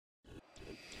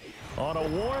On a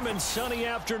warm and sunny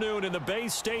afternoon in the Bay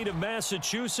State of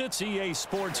Massachusetts, EA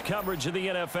Sports coverage of the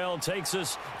NFL takes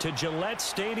us to Gillette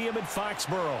Stadium in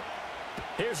Foxborough.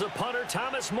 Here's the punter,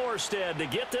 Thomas Morstead, to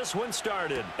get this one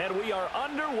started. And we are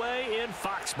underway in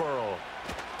Foxborough.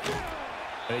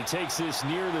 And he takes this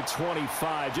near the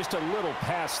 25. Just a little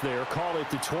pass there. Call it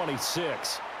the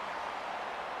 26.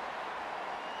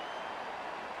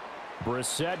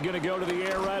 Brissett going to go to the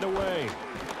air right away.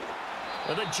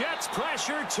 And the Jets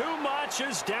pressure too much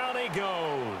as down he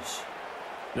goes.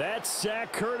 That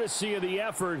sack courtesy of the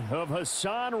effort of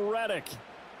Hassan Reddick.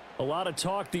 A lot of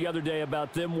talk the other day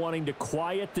about them wanting to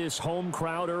quiet this home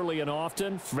crowd early and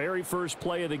often. Very first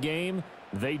play of the game,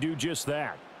 they do just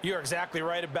that. You're exactly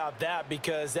right about that,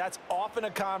 because that's often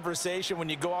a conversation when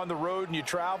you go on the road and you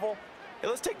travel. Hey,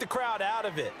 let's take the crowd out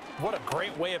of it. What a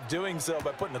great way of doing so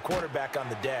by putting the quarterback on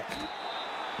the deck.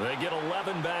 They get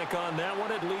 11 back on that one.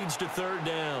 It leads to third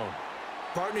down.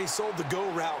 Partner, he sold the go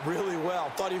route really well.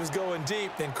 Thought he was going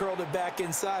deep, then curled it back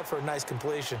inside for a nice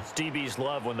completion. DBs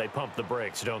love when they pump the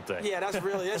brakes, don't they? Yeah, that's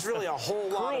really a whole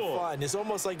lot of fun. It's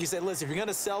almost like you said, listen, if you're going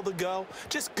to sell the go,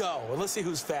 just go, and let's see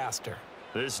who's faster.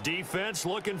 This defense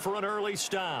looking for an early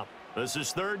stop. This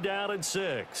is third down and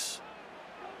 6.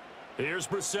 Here's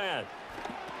Brissett.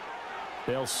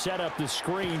 They'll set up the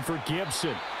screen for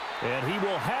Gibson. And he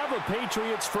will have a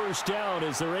Patriots first down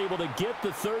as they're able to get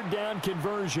the third down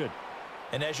conversion.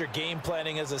 And as you're game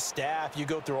planning as a staff, you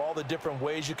go through all the different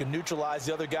ways you can neutralize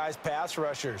the other guy's pass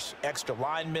rushers. Extra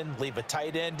linemen, leave a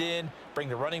tight end in, bring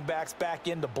the running backs back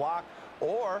in to block.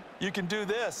 Or you can do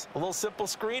this, a little simple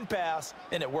screen pass,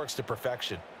 and it works to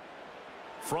perfection.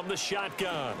 From the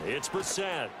shotgun, it's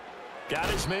Brissett. Got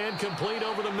his man complete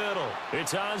over the middle.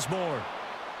 It's Osborne.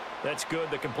 That's good.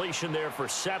 The completion there for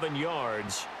 7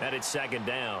 yards, and it's second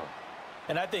down.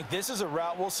 And I think this is a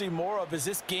route we'll see more of as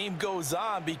this game goes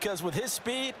on, because with his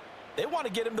speed, they want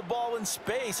to get him the ball in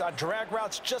space on drag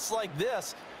routes just like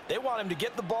this. They want him to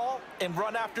get the ball and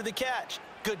run after the catch.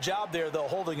 Good job there, though,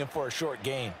 holding him for a short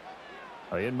gain.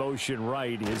 In motion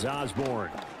right is Osborne.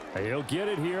 He'll get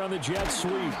it here on the jet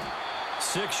sweep.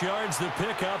 6 yards the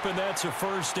pickup, and that's a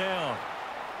first down.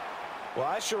 Well,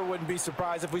 I sure wouldn't be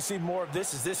surprised if we see more of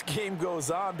this as this game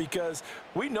goes on, because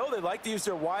we know they like to use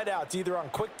their wideouts either on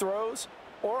quick throws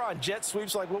or on jet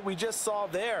sweeps like what we just saw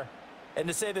there. And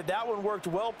to say that that one worked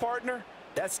well, partner,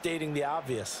 that's stating the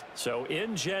obvious. So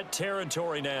in jet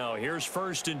territory now. Here's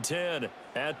first and 10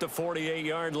 at the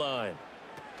 48-yard line.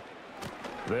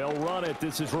 They'll run it.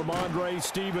 This is Ramondre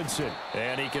Stevenson.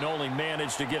 And he can only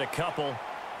manage to get a couple.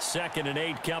 2nd and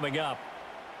 8 coming up.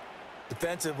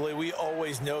 Defensively, we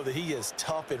always know that he is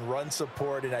tough in run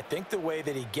support, and I think the way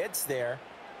that he gets there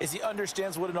is he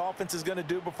understands what an offense is going to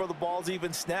do before the ball's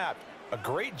even snapped. A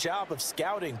great job of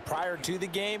scouting prior to the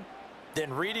game,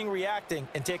 then reading, reacting,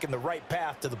 and taking the right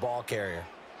path to the ball carrier.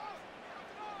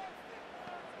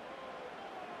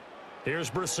 Here's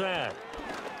Brissett.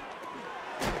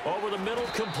 Over the middle,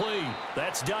 complete.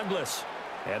 That's Douglas.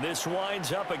 And this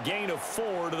winds up a gain of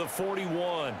 4 to the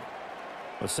 41.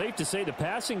 Well, safe to say the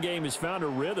passing game has found a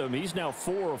rhythm. He's now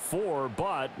 4 of 4,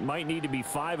 but might need to be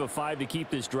 5 of 5 to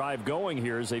keep this drive going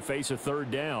here as they face a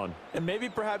third down. And maybe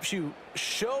perhaps you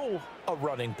show a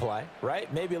running play,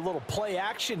 right? Maybe a little play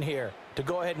action here to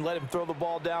go ahead and let him throw the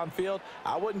ball downfield.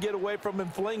 I wouldn't get away from him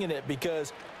flinging it,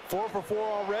 because 4 for 4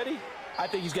 already, I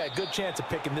think he's got a good chance of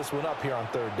picking this one up here on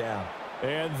third down.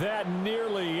 And that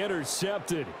nearly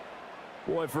intercepted.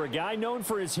 Boy, for a guy known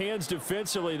for his hands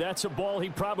defensively, that's a ball he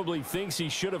probably thinks he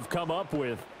should have come up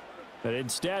with. But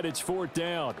instead, it's fourth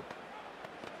down.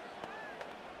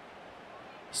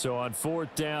 So on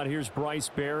fourth down, here's Bryce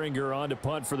Behringer on to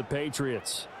punt for the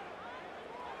Patriots.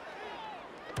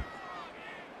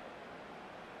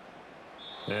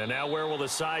 And now where will the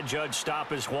side judge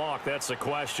stop his walk? That's the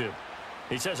question.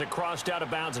 He says it crossed out of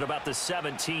bounds at about the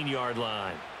 17-yard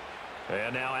line.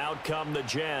 And now out come the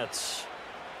Jets.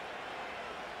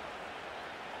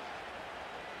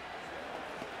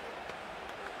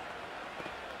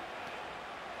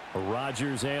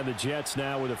 Rodgers and the Jets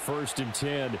now with a 1st and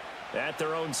 10 at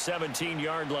their own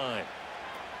 17-yard line.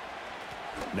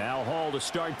 Now Hall to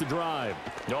start the drive.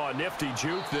 Oh, a nifty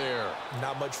juke there.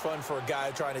 Not much fun for a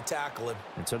guy trying to tackle him.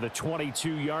 And to the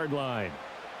 22-yard line.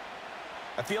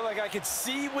 I feel like I could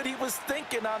see what he was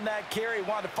thinking on that carry.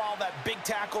 Wanted to follow that big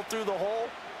tackle through the hole.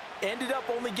 Ended up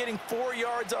only getting 4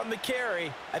 yards on the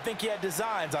carry. I think he had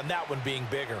designs on that one being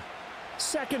bigger.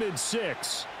 2nd and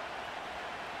 6.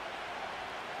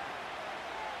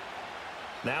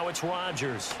 Now it's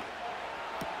Rodgers.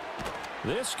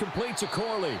 This completes a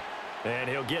Corley. And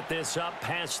he'll get this up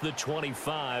past the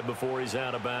 25 before he's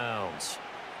out of bounds.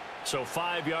 So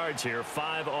 5 yards here,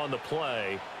 5 on the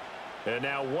play. And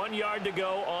now 1 yard to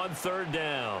go on third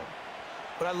down.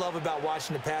 What I love about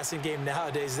watching the passing game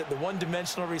nowadays is that the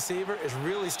one-dimensional receiver is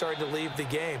really starting to leave the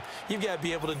game. You've got to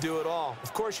be able to do it all.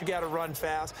 Of course, you got to run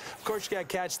fast. Of course, you got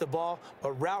to catch the ball.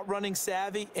 But route running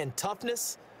savvy and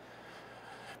toughness,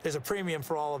 there's a premium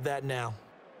for all of that now.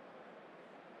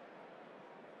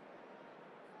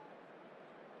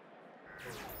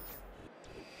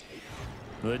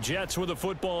 The Jets with the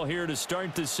football here to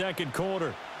start the second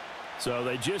quarter. So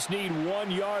they just need 1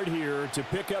 yard here to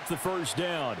pick up the first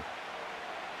down.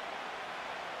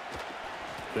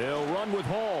 They'll run with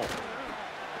Hall.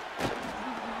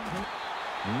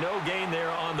 No gain there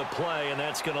on the play, and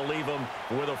that's going to leave them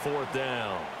with a fourth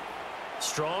down.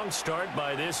 Strong start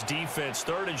by this defense.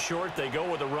 Third and short, they go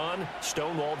with a run.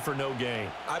 Stonewalled for no gain.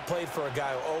 I played for a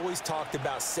guy who always talked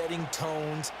about setting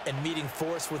tones and meeting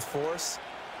force with force.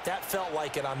 That felt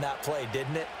like it on that play,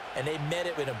 didn't it? And they met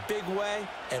it in a big way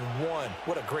and won.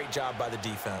 What a great job by the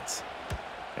defense.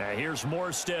 Here's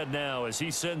Morstead now as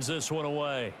he sends this one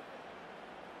away.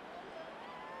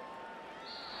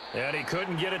 And he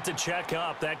couldn't get it to check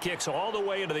up. That kicks all the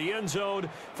way into the end zone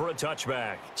for a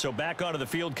touchback. So back onto the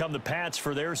field come the Pats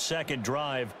for their second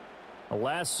drive. The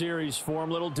last series for them,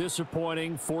 a little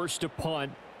disappointing, forced a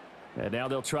punt. And now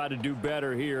they'll try to do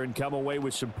better here and come away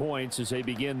with some points as they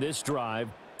begin this drive.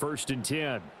 1st and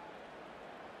 10.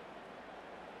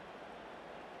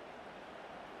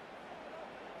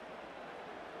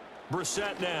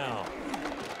 Brissett now.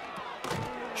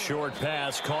 Short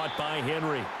pass caught by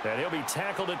Henry. And he'll be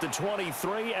tackled at the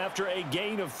 23 after a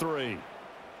gain of 3.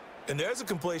 And there's a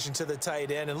completion to the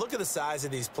tight end. And look at the size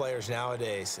of these players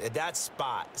nowadays. At that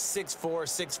spot, 6'4",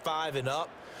 6'5", and up.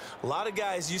 A lot of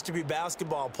guys used to be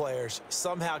basketball players,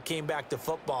 somehow came back to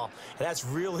football. And that's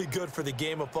really good for the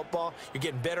game of football. You're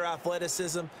getting better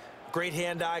athleticism, great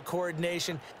hand-eye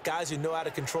coordination, guys who know how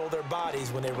to control their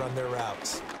bodies when they run their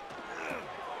routes.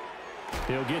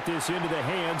 He'll get this into the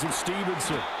hands of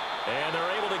Stevenson. And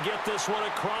they're able to get this one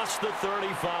across the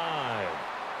 35.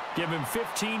 Give him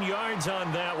 15 yards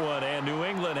on that one, and New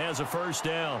England has a first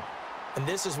down. And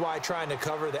this is why trying to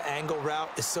cover the angle route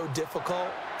is so difficult.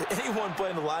 Anyone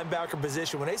playing the linebacker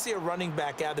position, when they see a running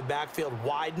back out of the backfield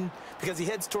widen because he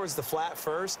heads towards the flat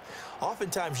first,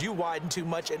 oftentimes you widen too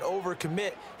much and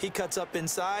overcommit. He cuts up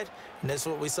inside, and that's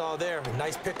what we saw there. A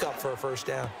nice pickup for a first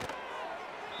down.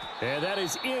 And that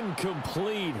is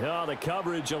incomplete. Oh, the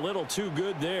coverage a little too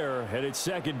good there, and it's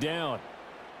second down.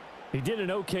 He did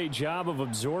an okay job of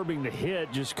absorbing the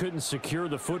hit, just couldn't secure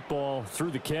the football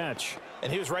through the catch.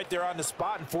 And he was right there on the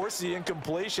spot and forced the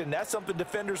incompletion. That's something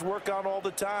defenders work on all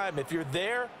the time. If you're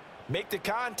there, make the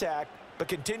contact, but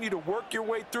continue to work your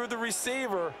way through the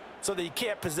receiver so that you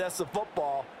can't possess the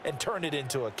football and turn it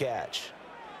into a catch.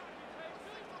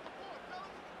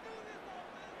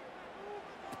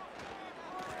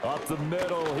 Up the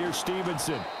middle, here's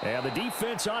Stevenson. And the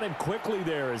defense on him quickly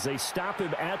there as they stop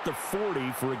him at the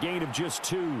 40 for a gain of just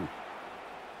 2.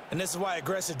 And this is why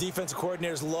aggressive defensive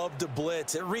coordinators love to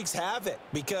blitz. It wreaks havoc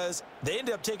because they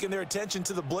end up taking their attention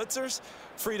to the blitzers,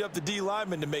 freed up the D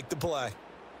lineman to make the play.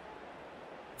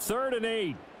 3rd and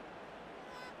 8.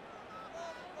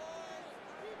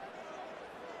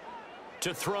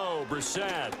 To throw,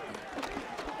 Brissett.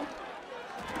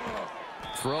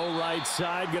 Throw right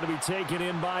side, going to be taken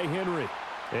in by Henry.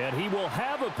 And he will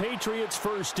have a Patriots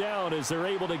first down as they're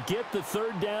able to get the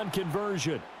 3rd down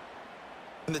conversion.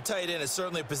 And the tight end is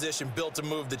certainly a position built to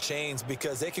move the chains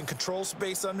because they can control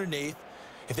space underneath.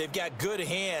 If they've got good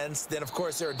hands, then, of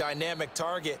course, they're a dynamic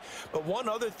target. But one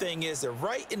other thing is they're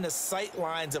right in the sight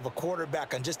lines of a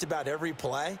quarterback on just about every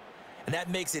play. And that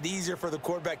makes it easier for the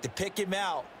quarterback to pick him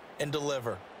out and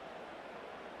deliver.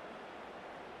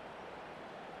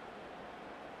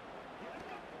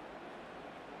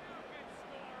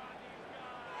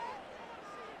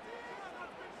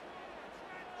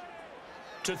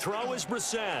 To throw is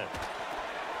Brissett.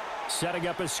 Setting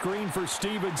up a screen for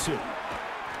Stevenson.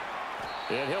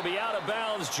 And he'll be out of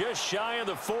bounds just shy of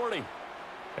the 40.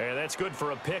 And that's good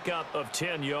for a pickup of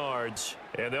 10 yards.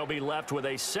 And they'll be left with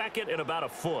a second and about a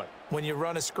foot. When you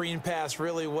run a screen pass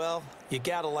really well, you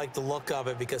got to like the look of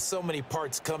it because so many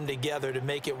parts come together to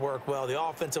make it work well. The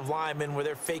offensive linemen where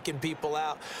they're faking people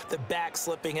out, the back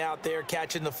slipping out there,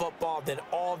 catching the football, then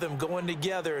all of them going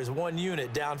together as one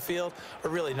unit downfield. A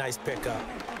really nice pickup.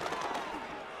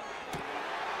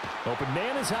 Open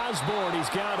man is Osborne. He's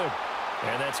got it.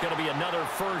 And that's going to be another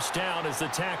first down as the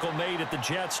tackle made at the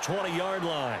Jets' 20-yard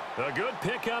line. A good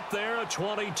pickup there, a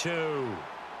 22.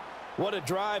 What a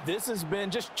drive this has been,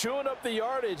 just chewing up the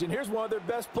yardage, and here's one of their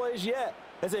best plays yet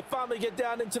as they finally get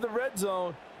down into the red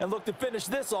zone and look to finish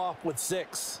this off with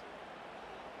 6.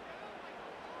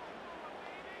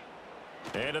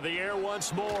 Into the air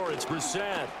once more. It's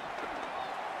Brissett.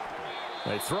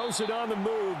 He throws it on the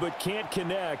move but can't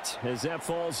connect as that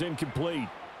falls incomplete.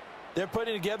 They're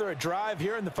putting together a drive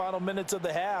here in the final minutes of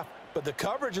the half, but the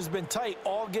coverage has been tight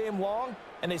all game long,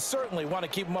 and they certainly want to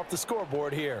keep them off the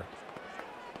scoreboard here.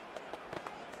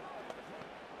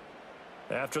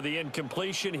 After the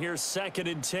incompletion, here's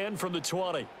 2nd and 10 from the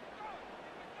 20.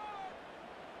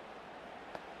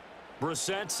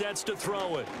 Brissett sets to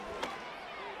throw it.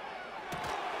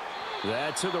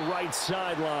 That's to the right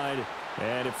sideline,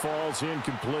 and it falls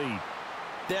incomplete.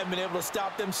 They haven't been able to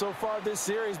stop them so far this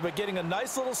series, but getting a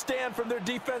nice little stand from their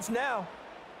defense now.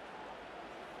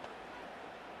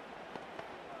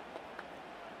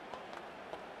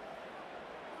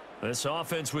 This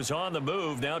offense was on the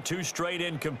move. Now 2 straight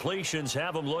incompletions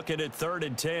have them looking at 3rd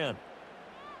and 10.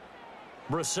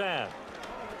 Brissett.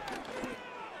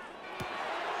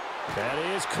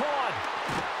 That is caught.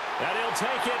 And he'll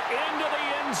take it into the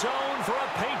end zone for a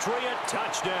Patriot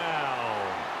touchdown.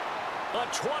 A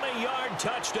 20-yard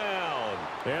touchdown.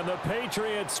 And the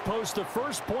Patriots post the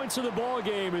first points of the ball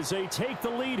game as they take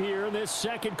the lead here in this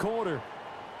 2nd quarter.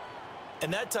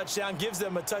 And that touchdown gives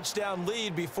them a touchdown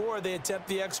lead before they attempt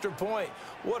the extra point.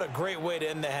 What a great way to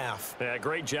end the half. Yeah,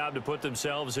 great job to put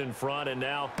themselves in front. And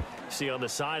now, see on the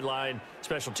sideline,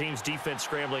 special teams defense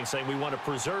scrambling, saying we want to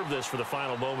preserve this for the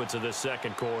final moments of this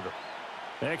 2nd quarter.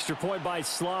 Extra point by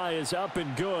Sly is up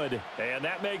and good. And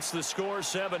that makes the score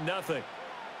 7-0.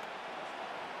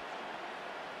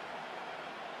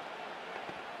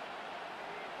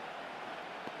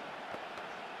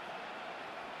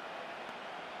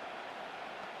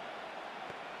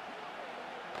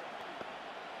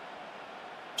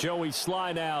 Joey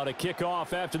Sly now to kick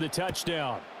off after the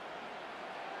touchdown.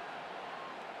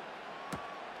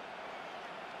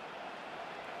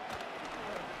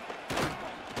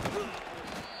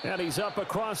 And he's up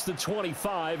across the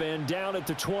 25 and down at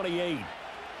the 28.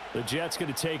 The Jets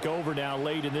going to take over now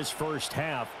late in this first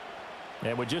half.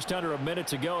 And with just under a minute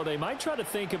to go, they might try to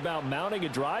think about mounting a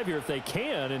drive here if they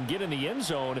can and get in the end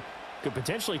zone. Could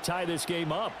potentially tie this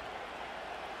game up.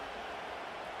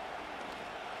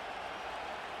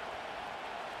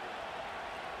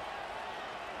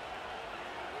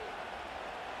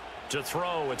 To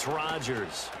throw, it's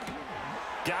Rodgers.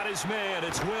 Got his man,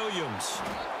 it's Williams.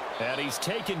 And he's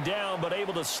taken down but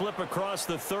able to slip across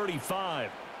the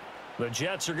 35. The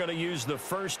Jets are going to use the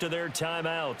first of their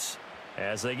timeouts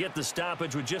as they get the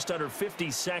stoppage with just under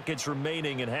 50 seconds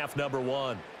remaining in half number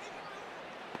 1.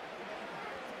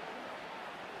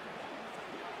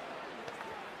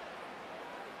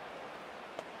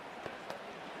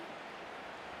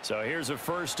 So here's a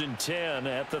 1st and 10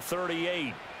 at the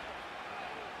 38.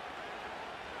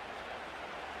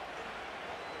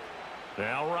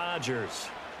 Now Rodgers.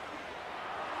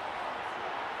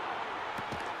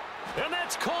 And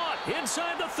that's caught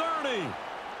inside the 30.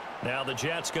 Now the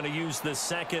Jets going to use the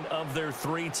 2nd of their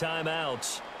 3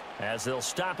 timeouts as they'll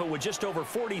stop it with just over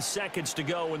 40 seconds to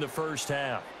go in the first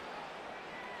half.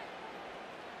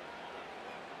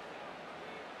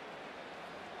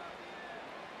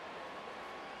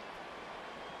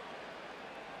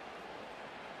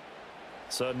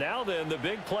 So now then, the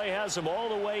big play has them all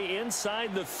the way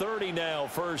inside the 30 now,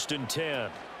 1st and 10.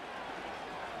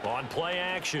 On play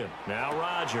action, now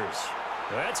Rodgers.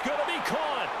 That's going to be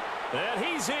caught, and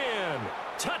he's in.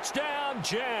 Touchdown,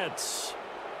 Jets.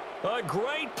 A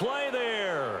great play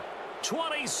there.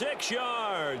 26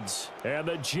 yards. And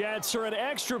the Jets are an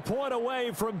extra point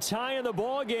away from tying the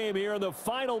ball game here in the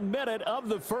final minute of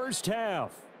the first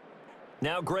half.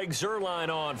 Now Greg Zuerlein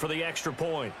on for the extra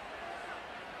point.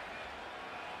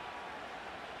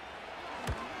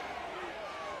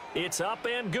 It's up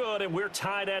and good, and we're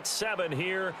tied at 7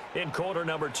 here in quarter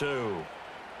number 2.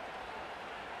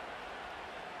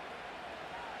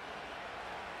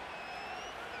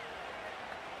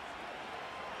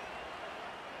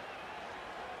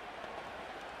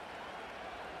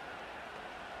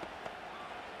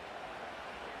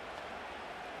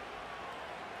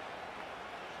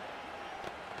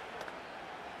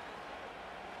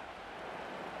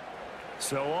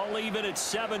 So all even at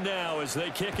 7 now as they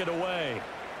kick it away.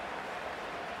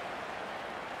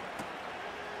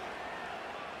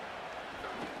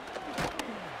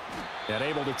 And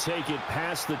able to take it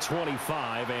past the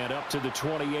 25 and up to the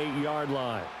 28-yard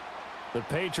line. The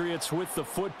Patriots with the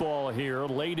football here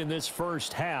late in this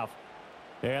first half.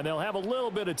 And they'll have a little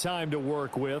bit of time to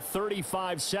work with.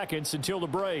 35 seconds until the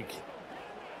break.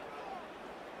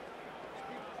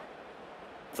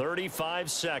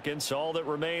 35 seconds, all that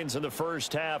remains in the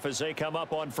first half as they come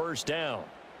up on first down.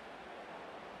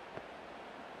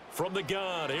 From the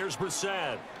gun, here's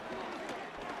Brissett.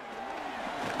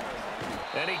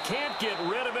 And he can't get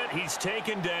rid of it. He's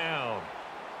taken down.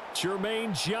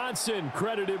 Jermaine Johnson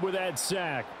credited with that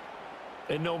sack.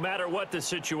 And no matter what the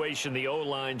situation, the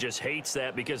O-line just hates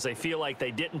that because they feel like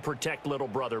they didn't protect little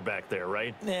brother back there,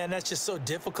 right? Man, that's just so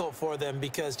difficult for them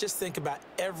because just think about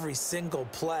every single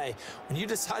play. When you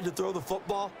decide to throw the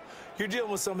football, you're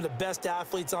dealing with some of the best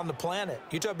athletes on the planet.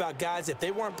 You talk about guys, if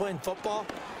they weren't playing football,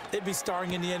 they'd be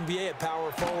starring in the NBA at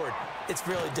power forward. It's a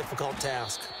really difficult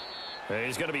task. And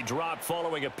he's going to be dropped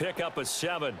following a pickup of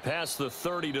 7 past the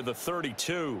 30 to the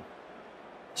 32.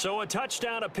 So a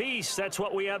touchdown apiece. That's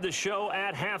what we have to show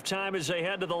at halftime as they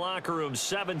head to the locker room.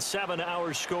 7-7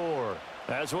 our score.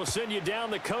 As we'll send you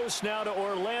down the coast now to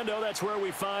Orlando, that's where we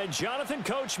find Jonathan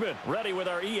Coachman ready with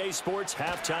our EA Sports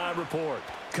halftime report.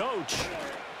 Coach.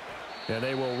 And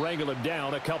they will wrangle him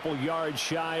down a couple yards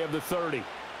shy of the 30.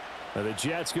 Now the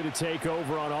Jets going to take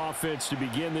over on offense to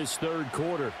begin this third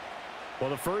quarter. Well,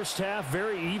 the first half,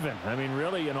 very even. I mean,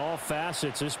 really, in all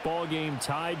facets, this ball game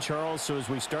tied, Charles. So as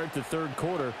we start the third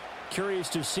quarter, curious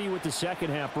to see what the second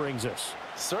half brings us.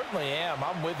 Certainly am.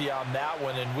 I'm with you on that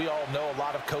one. And we all know a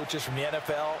lot of coaches from the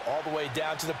NFL all the way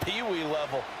down to the Pee-wee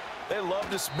level. They love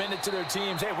to spin it to their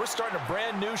teams. Hey, we're starting a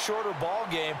brand new, shorter ball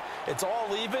game. It's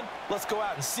all even. Let's go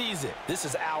out and seize it. This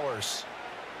is ours.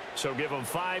 So give them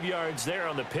 5 yards there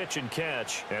on the pitch and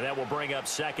catch, and that will bring up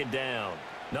second down.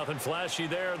 Nothing flashy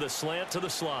there, the slant to the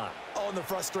slot. Oh, and the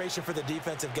frustration for the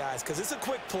defensive guys, because it's a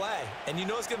quick play, and you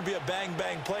know it's going to be a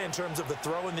bang-bang play in terms of the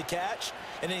throw and the catch,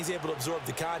 and then he's able to absorb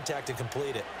the contact and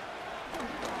complete it.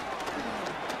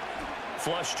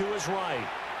 Flush to his right.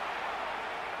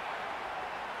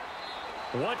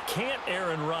 What can't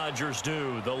Aaron Rodgers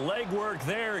do? The legwork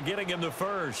there getting him to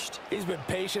first. He's been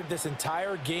patient this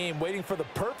entire game, waiting for the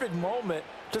perfect moment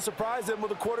to surprise them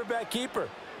with a quarterback keeper.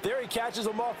 There he catches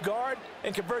him off guard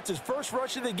and converts his first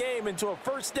rush of the game into a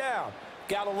first down.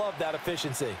 Gotta love that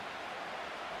efficiency.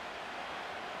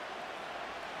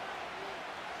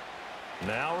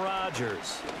 Now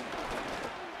Rodgers.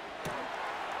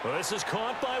 Well, this is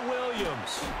caught by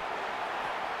Williams.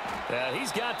 And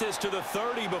he's got this to the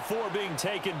 30 before being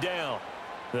taken down.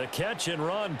 The catch and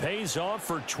run pays off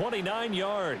for 29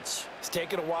 yards. It's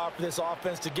taken a while for this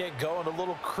offense to get going. A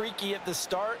little creaky at the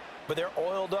start, but they're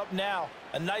oiled up now.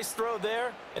 A nice throw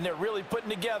there, and they're really putting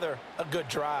together a good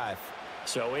drive.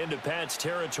 So into Pat's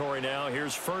territory now.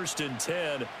 Here's 1st and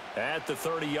 10 at the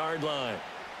 30-yard line.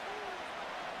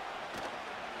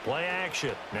 Play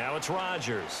action. Now it's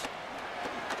Rodgers.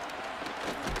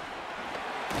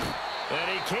 And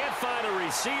he can't find a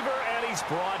receiver, and he's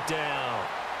brought down.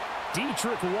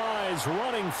 Dietrich Wise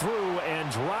running through and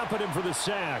dropping him for the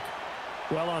sack.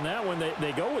 Well, on that one,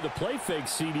 they go with a play fake,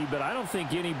 CD, but I don't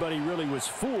think anybody really was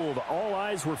fooled. All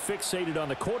eyes were fixated on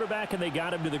the quarterback, and they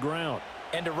got him to the ground.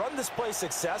 And to run this play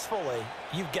successfully,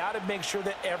 you've got to make sure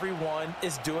that everyone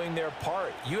is doing their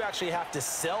part. You actually have to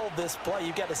sell this play.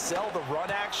 You've got to sell the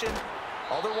run action.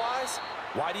 Otherwise,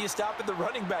 why do you stop at the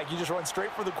running back? You just run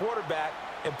straight for the quarterback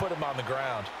and put him on the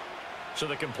ground. So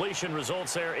the completion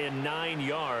results there in 9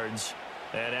 yards.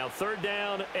 And now 3rd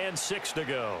down and 6 to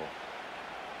go.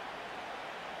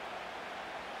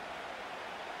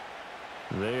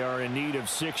 They are in need of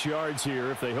 6 yards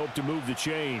here if they hope to move the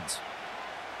chains.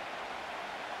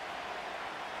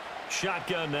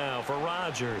 Shotgun now for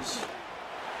Rodgers.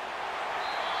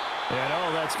 And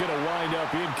oh, that's going to wind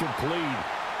up incomplete.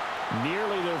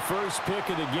 Nearly their first pick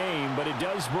of the game, but it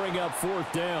does bring up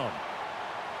 4th down.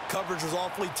 Coverage was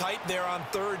awfully tight there on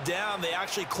 3rd down. They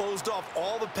actually closed off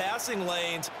all the passing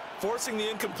lanes, forcing the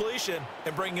incompletion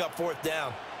and bringing up 4th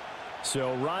down.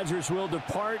 So Rodgers will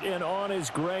depart, and on is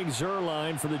Greg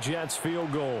Zuerlein for the Jets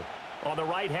field goal. On the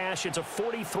right hash, it's a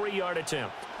 43-yard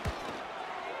attempt.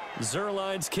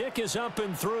 Zuerlein's kick is up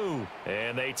and through,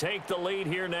 and they take the lead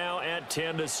here now at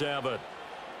 10-7.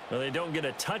 Well, they don't get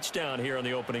a touchdown here on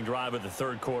the opening drive of the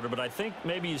 3rd quarter, but I think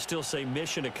maybe you still say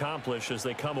mission accomplished as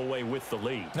they come away with the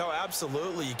lead. No,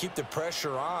 absolutely. You keep the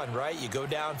pressure on, right? You go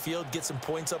downfield, get some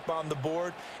points up on the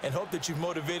board, and hope that you've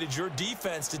motivated your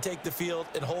defense to take the field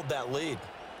and hold that lead.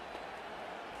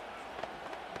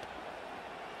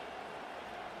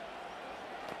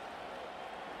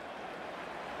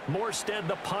 Morstead,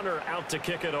 the punter, out to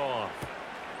kick it off.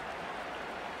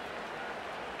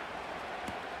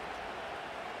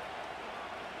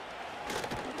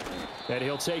 And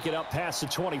he'll take it up past the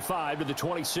 25 to the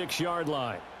 26-yard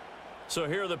line. So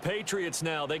here are the Patriots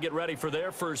now. They get ready for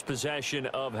their first possession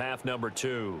of half number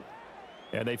 2.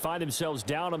 And they find themselves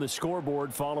down on the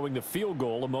scoreboard following the field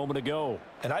goal a moment ago.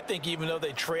 And I think even though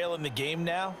they trail in the game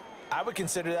now, I would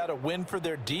consider that a win for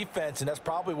their defense, and that's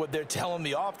probably what they're telling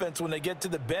the offense when they get to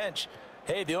the bench.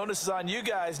 Hey, the onus is on you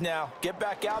guys now. Get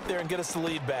back out there and get us the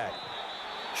lead back.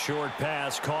 Short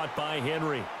pass caught by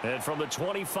Henry. And from the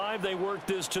 25, they work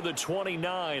this to the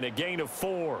 29, a gain of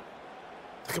 4.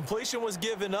 The completion was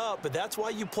given up, but that's why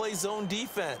you play zone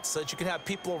defense, so that you can have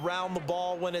people around the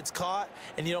ball when it's caught,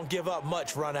 and you don't give up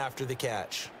much run after the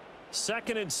catch.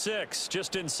 2nd and 6,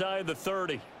 just inside the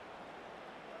 30.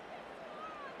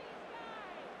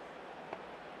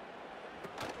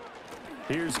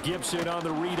 Here's Gibson on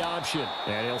the read option.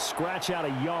 And he'll scratch out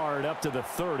a yard up to the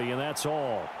 30, and that's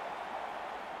all.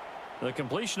 The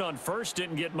completion on first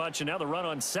didn't get much, and now the run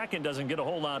on second doesn't get a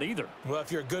whole lot either. Well,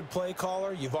 if you're a good play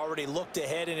caller, you've already looked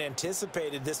ahead and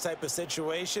anticipated this type of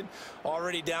situation.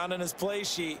 Already down on his play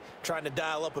sheet, trying to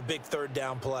dial up a big 3rd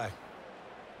down play.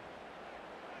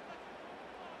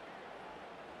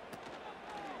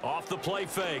 Off the play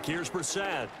fake, here's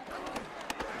Brissett.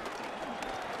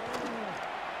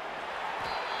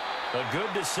 A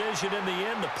good decision in the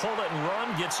end to pull it and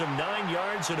run, gets him 9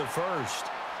 yards and a first.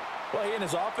 Well, he and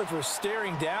his offense were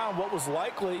staring down what was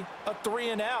likely a 3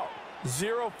 and out.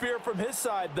 Zero fear from his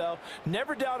side, though.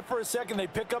 Never doubted for a second they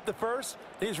pick up the first.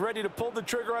 He's ready to pull the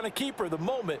trigger on a keeper the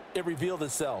moment it revealed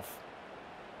itself.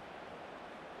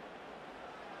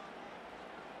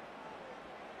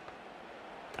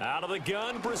 Out of the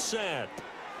gun, Brissett.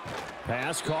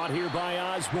 Pass caught here by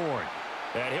Osborne.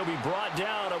 And he'll be brought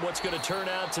down on what's going to turn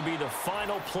out to be the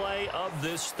final play of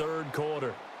this 3rd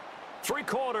quarter. 3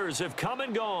 quarters have come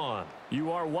and gone.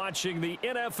 You are watching the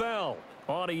NFL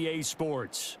on EA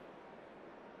Sports.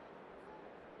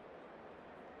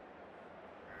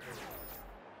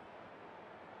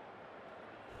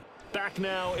 Back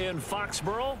now in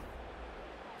Foxborough.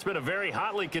 It's been a very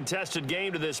hotly contested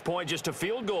game to this point. Just a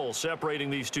field goal separating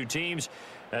these two teams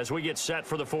as we get set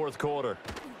for the 4th quarter.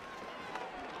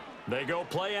 They go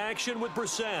play action with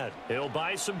Brissett. He'll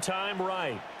buy some time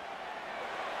right.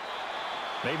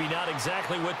 Maybe not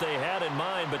exactly what they had in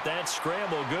mind, but that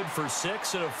scramble good for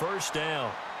 6 and a first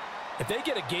down. If they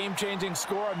get a game-changing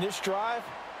score on this drive,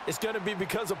 it's going to be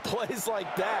because of plays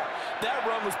like that. That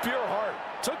run was pure heart.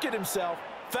 Took it himself,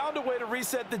 found a way to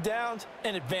reset the downs,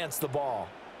 and advance the ball.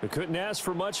 They couldn't ask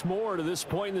for much more to this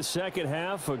point in the second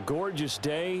half. A gorgeous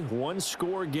day,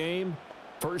 1-score game.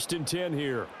 1st and 10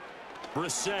 here.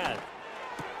 Brissett.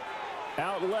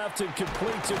 Out left and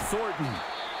complete to Thornton.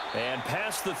 And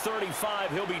past the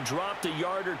 35, he'll be dropped a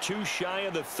yard or 2 shy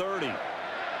of the 30.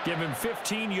 Give him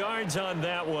 15 yards on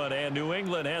that one, and New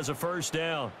England has a first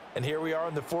down. And here we are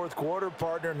in the 4th quarter,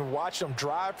 partner, and watch them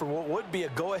drive for what would be a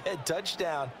go-ahead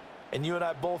touchdown. And you and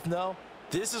I both know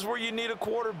this is where you need a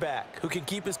quarterback who can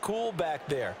keep his cool back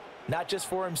there, not just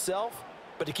for himself,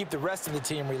 but to keep the rest of the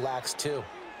team relaxed too.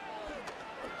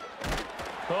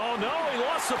 Oh, no, he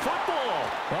lost the football.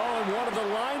 Oh, and one of the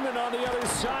linemen on the other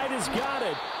side has got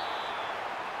it.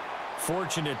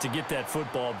 Fortunate to get that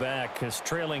football back, because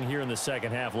trailing here in the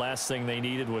second half, last thing they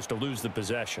needed was to lose the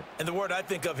possession. And the word I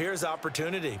think of here is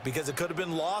opportunity, because it could have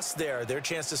been lost there, their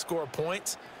chance to score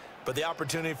points. But the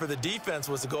opportunity for the defense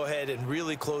was to go ahead and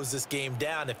really close this game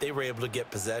down if they were able to get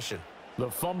possession.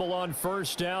 The fumble on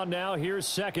first down. Now here's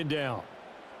 2nd down.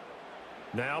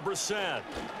 Now Brissett.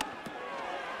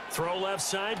 Throw left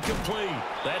side complete.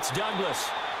 That's Douglas.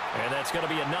 And that's going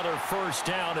to be another first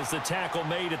down as the tackle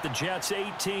made at the Jets'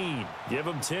 18. Give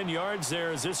them 10 yards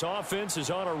there as this offense is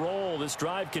on a roll. This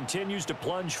drive continues to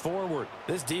plunge forward.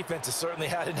 This defense has certainly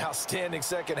had an outstanding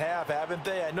second half, haven't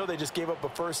they? I know they just gave up a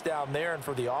first down there, and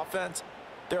for the offense,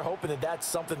 they're hoping that that's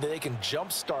something that they can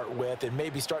jumpstart with and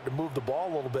maybe start to move the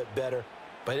ball a little bit better.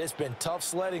 But it's been tough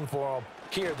sledding for them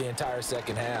here the entire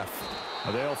second half.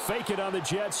 They'll fake it on the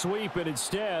jet sweep, and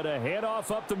instead a handoff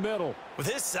up the middle.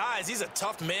 With his size, he's a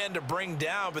tough man to bring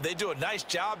down, but they do a nice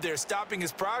job there stopping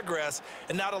his progress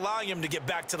and not allowing him to get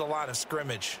back to the line of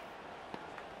scrimmage.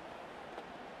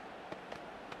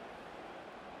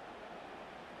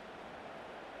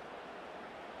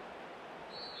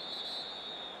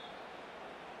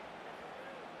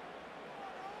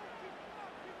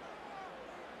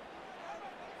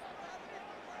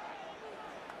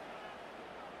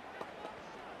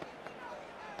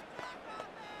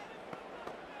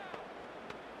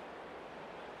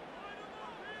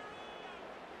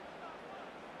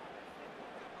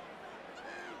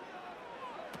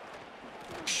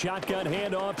 Shotgun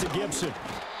handoff to Gibson.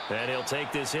 And he'll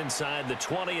take this inside the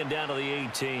 20 and down to the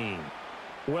 18.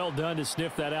 Well done to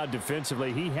sniff that out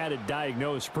defensively. He had it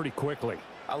diagnosed pretty quickly.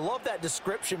 I love that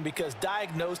description because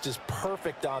diagnosed is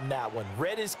perfect on that one.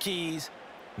 Read his keys,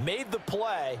 made the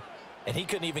play, and he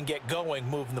couldn't even get going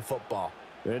moving the football.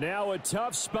 And now a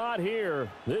tough spot here.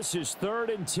 This is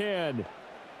 3rd and 10.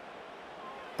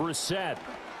 Brissett.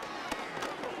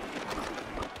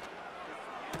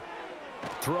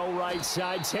 Throw right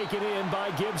side, taken in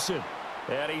by Gibson.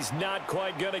 And he's not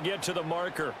quite going to get to the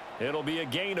marker. It'll be a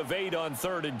gain of 8 on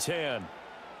 3rd and 10.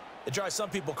 It drives some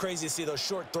people crazy to see those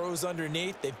short throws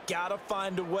underneath. They've got to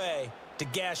find a way to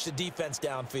gash the defense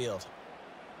downfield.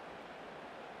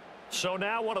 So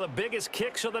now one of the biggest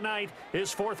kicks of the night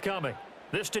is forthcoming.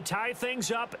 This to tie things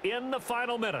up in the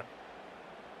final minute.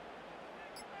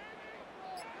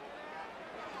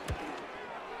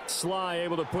 Sly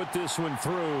able to put this one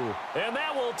through. And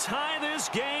that will tie this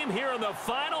game here in the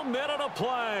final minute of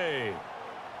play.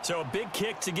 So a big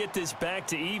kick to get this back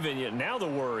to even. Yet now the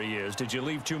worry is, did you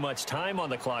leave too much time on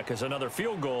the clock? Because another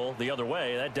field goal the other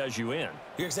way, that does you in.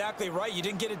 You're exactly right. You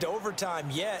didn't get into overtime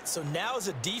yet. So now as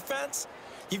a defense,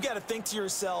 you've got to think to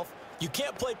yourself, you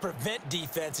can't play prevent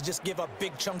defense and just give up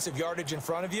big chunks of yardage in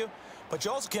front of you, but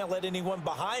you also can't let anyone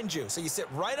behind you. So you sit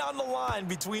right on the line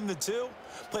between the two,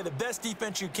 play the best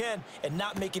defense you can, and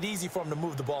not make it easy for them to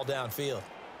move the ball downfield.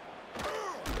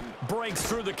 Breaks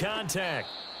through the contact.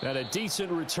 And a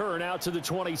decent return out to the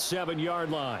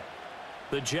 27-yard line.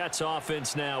 The Jets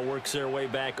offense now works their way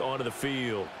back onto the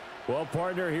field. Well,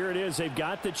 partner, here it is. They've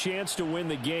got the chance to win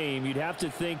the game. You'd have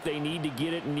to think they need to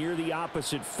get it near the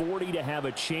opposite 40 to have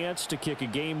a chance to kick a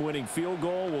game-winning field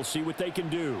goal. We'll see what they can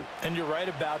do. And you're right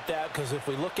about that, because if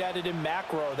we look at it in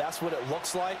macro, that's what it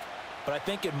looks like. But I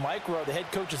think in micro, the head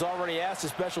coach has already asked the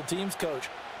special teams coach,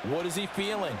 what is he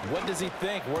feeling? What does he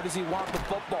think? Where does he want the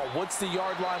football? What's the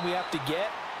yard line we have to get?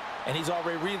 And he's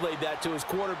already relayed that to his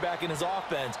quarterback and his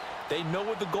offense. They know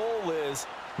what the goal is.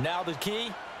 Now the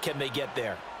key, can they get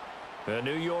there?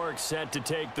 New York set to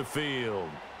take the field.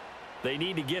 They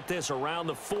need to get this around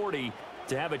the 40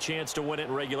 to have a chance to win it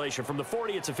in regulation. From the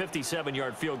 40, it's a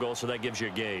 57-yard field goal, so that gives you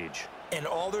a gauge. And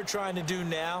all they're trying to do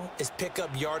now is pick up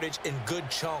yardage in good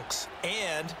chunks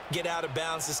and get out of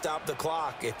bounds to stop the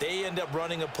clock. If they end up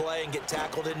running a play and get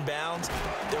tackled in bounds,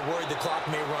 they're worried the clock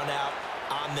may run out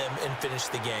on them and finish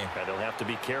the game. And they'll have to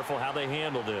be careful how they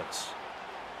handle this.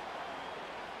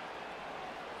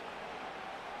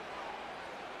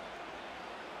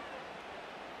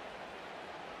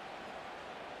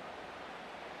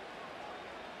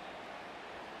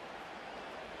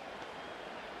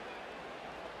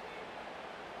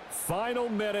 Final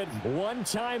minute, 1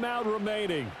 timeout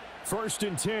remaining. 1st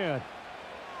and 10.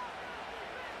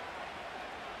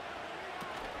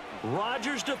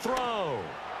 Rodgers to throw.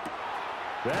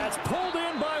 That's pulled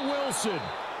in by Wilson.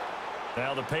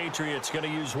 Now the Patriots going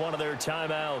to use one of their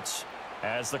timeouts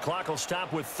as the clock will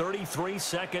stop with 33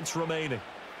 seconds remaining.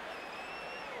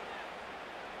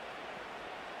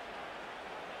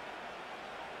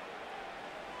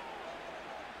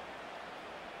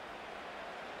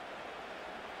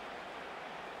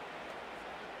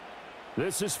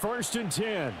 This is 1st and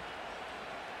 10.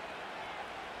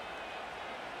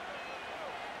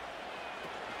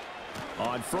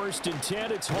 On 1st and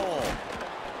 10, it's Hall.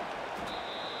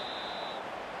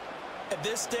 At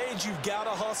this stage, you've got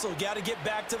to hustle. Got to get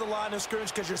back to the line of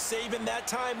scrimmage because you're saving that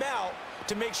timeout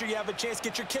to make sure you have a chance to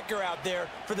get your kicker out there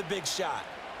for the big shot.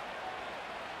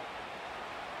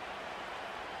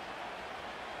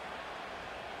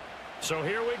 So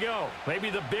here we go.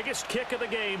 Maybe the biggest kick of the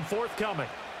game forthcoming.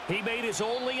 He made his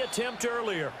only attempt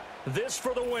earlier. This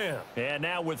for the win. And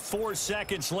now with 4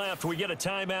 seconds left, we get a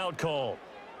timeout call.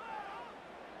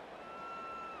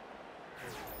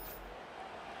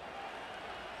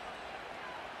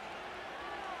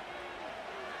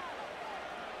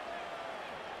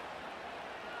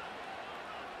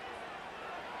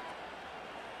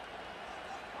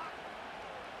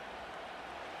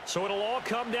 So it'll all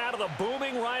come down to the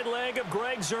booming right leg of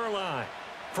Greg Zuerlein.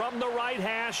 From the right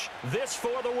hash, this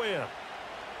for the win.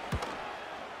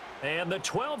 And the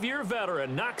 12-year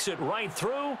veteran knocks it right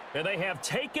through, and they have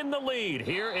taken the lead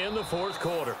here in the 4th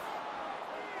quarter.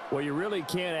 Well, you really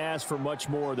can't ask for much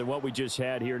more than what we just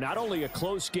had here. Not only a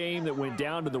close game that went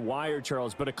down to the wire,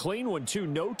 Charles, but a clean one, too.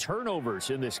 No turnovers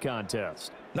in this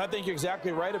contest. And I think you're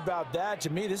exactly right about that. To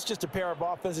me, this is just a pair of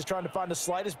offenses trying to find the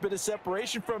slightest bit of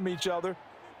separation from each other,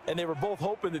 and they were both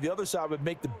hoping that the other side would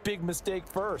make the big mistake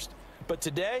first. But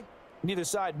today, neither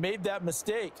side made that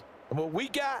mistake. And what we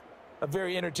got, a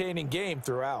very entertaining game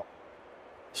throughout.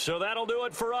 So that'll do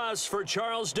it for us. For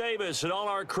Charles Davis and all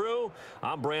our crew,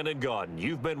 I'm Brandon Gaudin.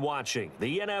 You've been watching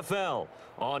the NFL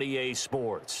on EA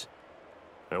Sports.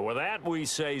 And with that, we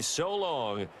say so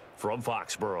long from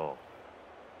Foxborough.